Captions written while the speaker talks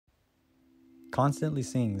Constantly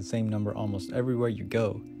seeing the same number almost everywhere you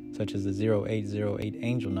go, such as the 0808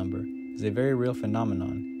 angel number, is a very real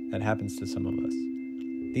phenomenon that happens to some of us.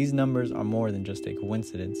 These numbers are more than just a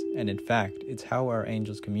coincidence, and in fact, it's how our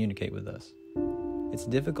angels communicate with us. It's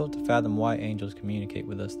difficult to fathom why angels communicate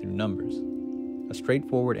with us through numbers. A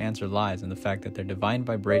straightforward answer lies in the fact that their divine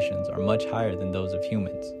vibrations are much higher than those of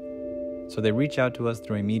humans. So they reach out to us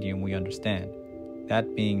through a medium we understand,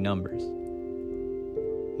 that being numbers.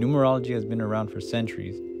 Numerology has been around for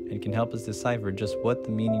centuries and can help us decipher just what the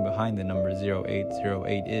meaning behind the number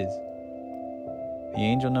 0808 is. The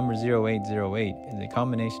angel number 0808 is a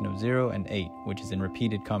combination of 0 and 8, which is in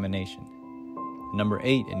repeated combination. The number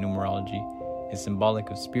 8 in numerology is symbolic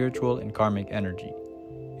of spiritual and karmic energy.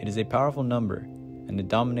 It is a powerful number, and it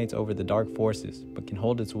dominates over the dark forces, but can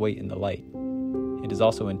hold its weight in the light. It is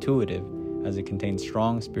also intuitive, as it contains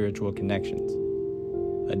strong spiritual connections.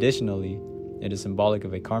 Additionally, it is symbolic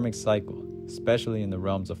of a karmic cycle, especially in the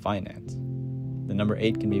realms of finance. The number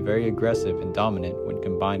 8 can be very aggressive and dominant when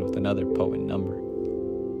combined with another potent number.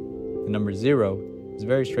 The number 0 is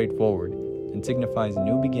very straightforward and signifies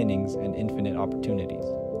new beginnings and infinite opportunities.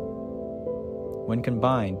 When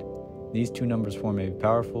combined, these two numbers form a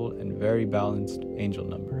powerful and very balanced angel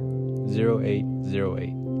number,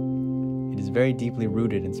 0808. It is very deeply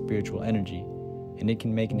rooted in spiritual energy, and it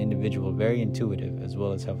can make an individual very intuitive as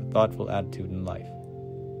well as have a thoughtful attitude in life.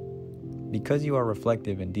 Because you are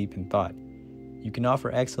reflective and deep in thought, you can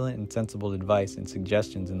offer excellent and sensible advice and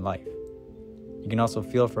suggestions in life. You can also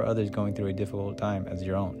feel for others going through a difficult time as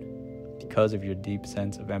your own, because of your deep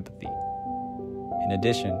sense of empathy. In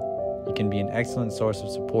addition, you can be an excellent source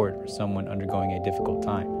of support for someone undergoing a difficult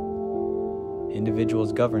time.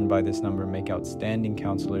 Individuals governed by this number make outstanding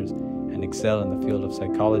counselors and excel in the field of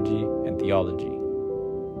psychology and theology.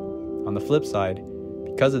 On the flip side,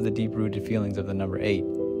 because of the deep-rooted feelings of the number 8,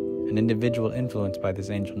 an individual influenced by this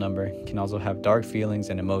angel number can also have dark feelings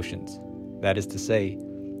and emotions. That is to say,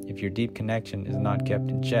 if your deep connection is not kept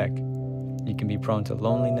in check, you can be prone to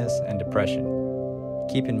loneliness and depression.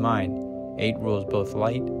 Keep in mind, 8 rules both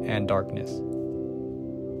light and darkness.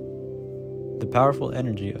 The powerful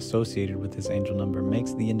energy associated with this angel number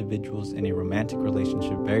makes the individuals in a romantic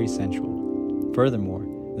relationship very sensual. Furthermore,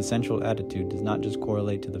 the sensual attitude does not just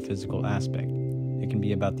correlate to the physical aspect. It can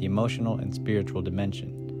be about the emotional and spiritual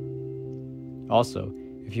dimension. Also,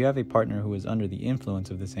 if you have a partner who is under the influence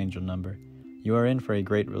of this angel number, you are in for a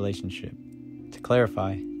great relationship. To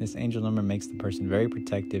clarify, this angel number makes the person very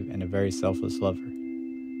protective and a very selfless lover.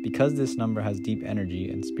 Because this number has deep energy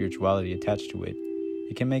and spirituality attached to it,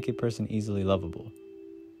 it can make a person easily lovable.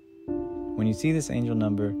 When you see this angel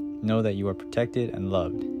number, know that you are protected and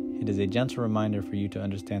loved. It is a gentle reminder for you to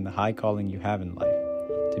understand the high calling you have in life,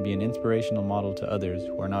 to be an inspirational model to others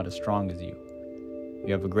who are not as strong as you.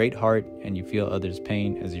 You have a great heart and you feel others'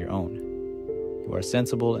 pain as your own. You are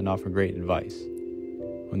sensible and offer great advice.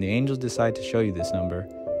 When the angels decide to show you this number,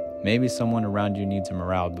 maybe someone around you needs a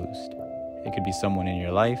morale boost. It could be someone in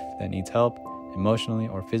your life that needs help, emotionally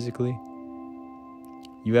or physically.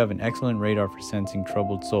 You have an excellent radar for sensing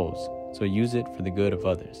troubled souls, so use it for the good of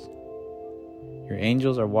others. Your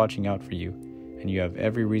angels are watching out for you, and you have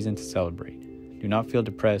every reason to celebrate. Do not feel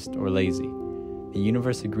depressed or lazy. The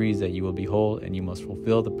universe agrees that you will be whole, and you must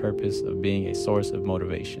fulfill the purpose of being a source of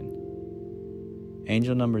motivation.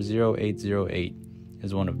 Angel number 0808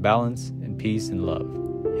 is one of balance and peace and love.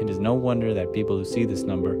 It is no wonder that people who see this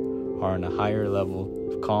number are on a higher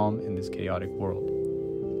level of calm in this chaotic world.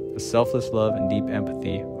 A selfless love and deep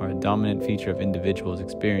empathy are a dominant feature of individuals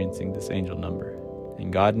experiencing this angel number,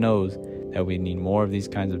 and God knows that we need more of these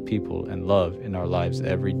kinds of people and love in our lives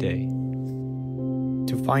every day.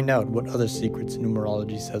 To find out what other secrets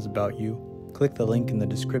numerology says about you, click the link in the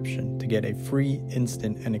description to get a free,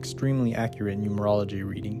 instant, and extremely accurate numerology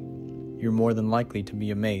reading. You're more than likely to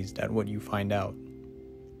be amazed at what you find out.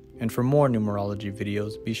 And for more numerology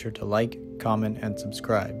videos, be sure to like, comment, and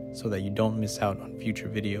subscribe so that you don't miss out on future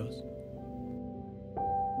videos.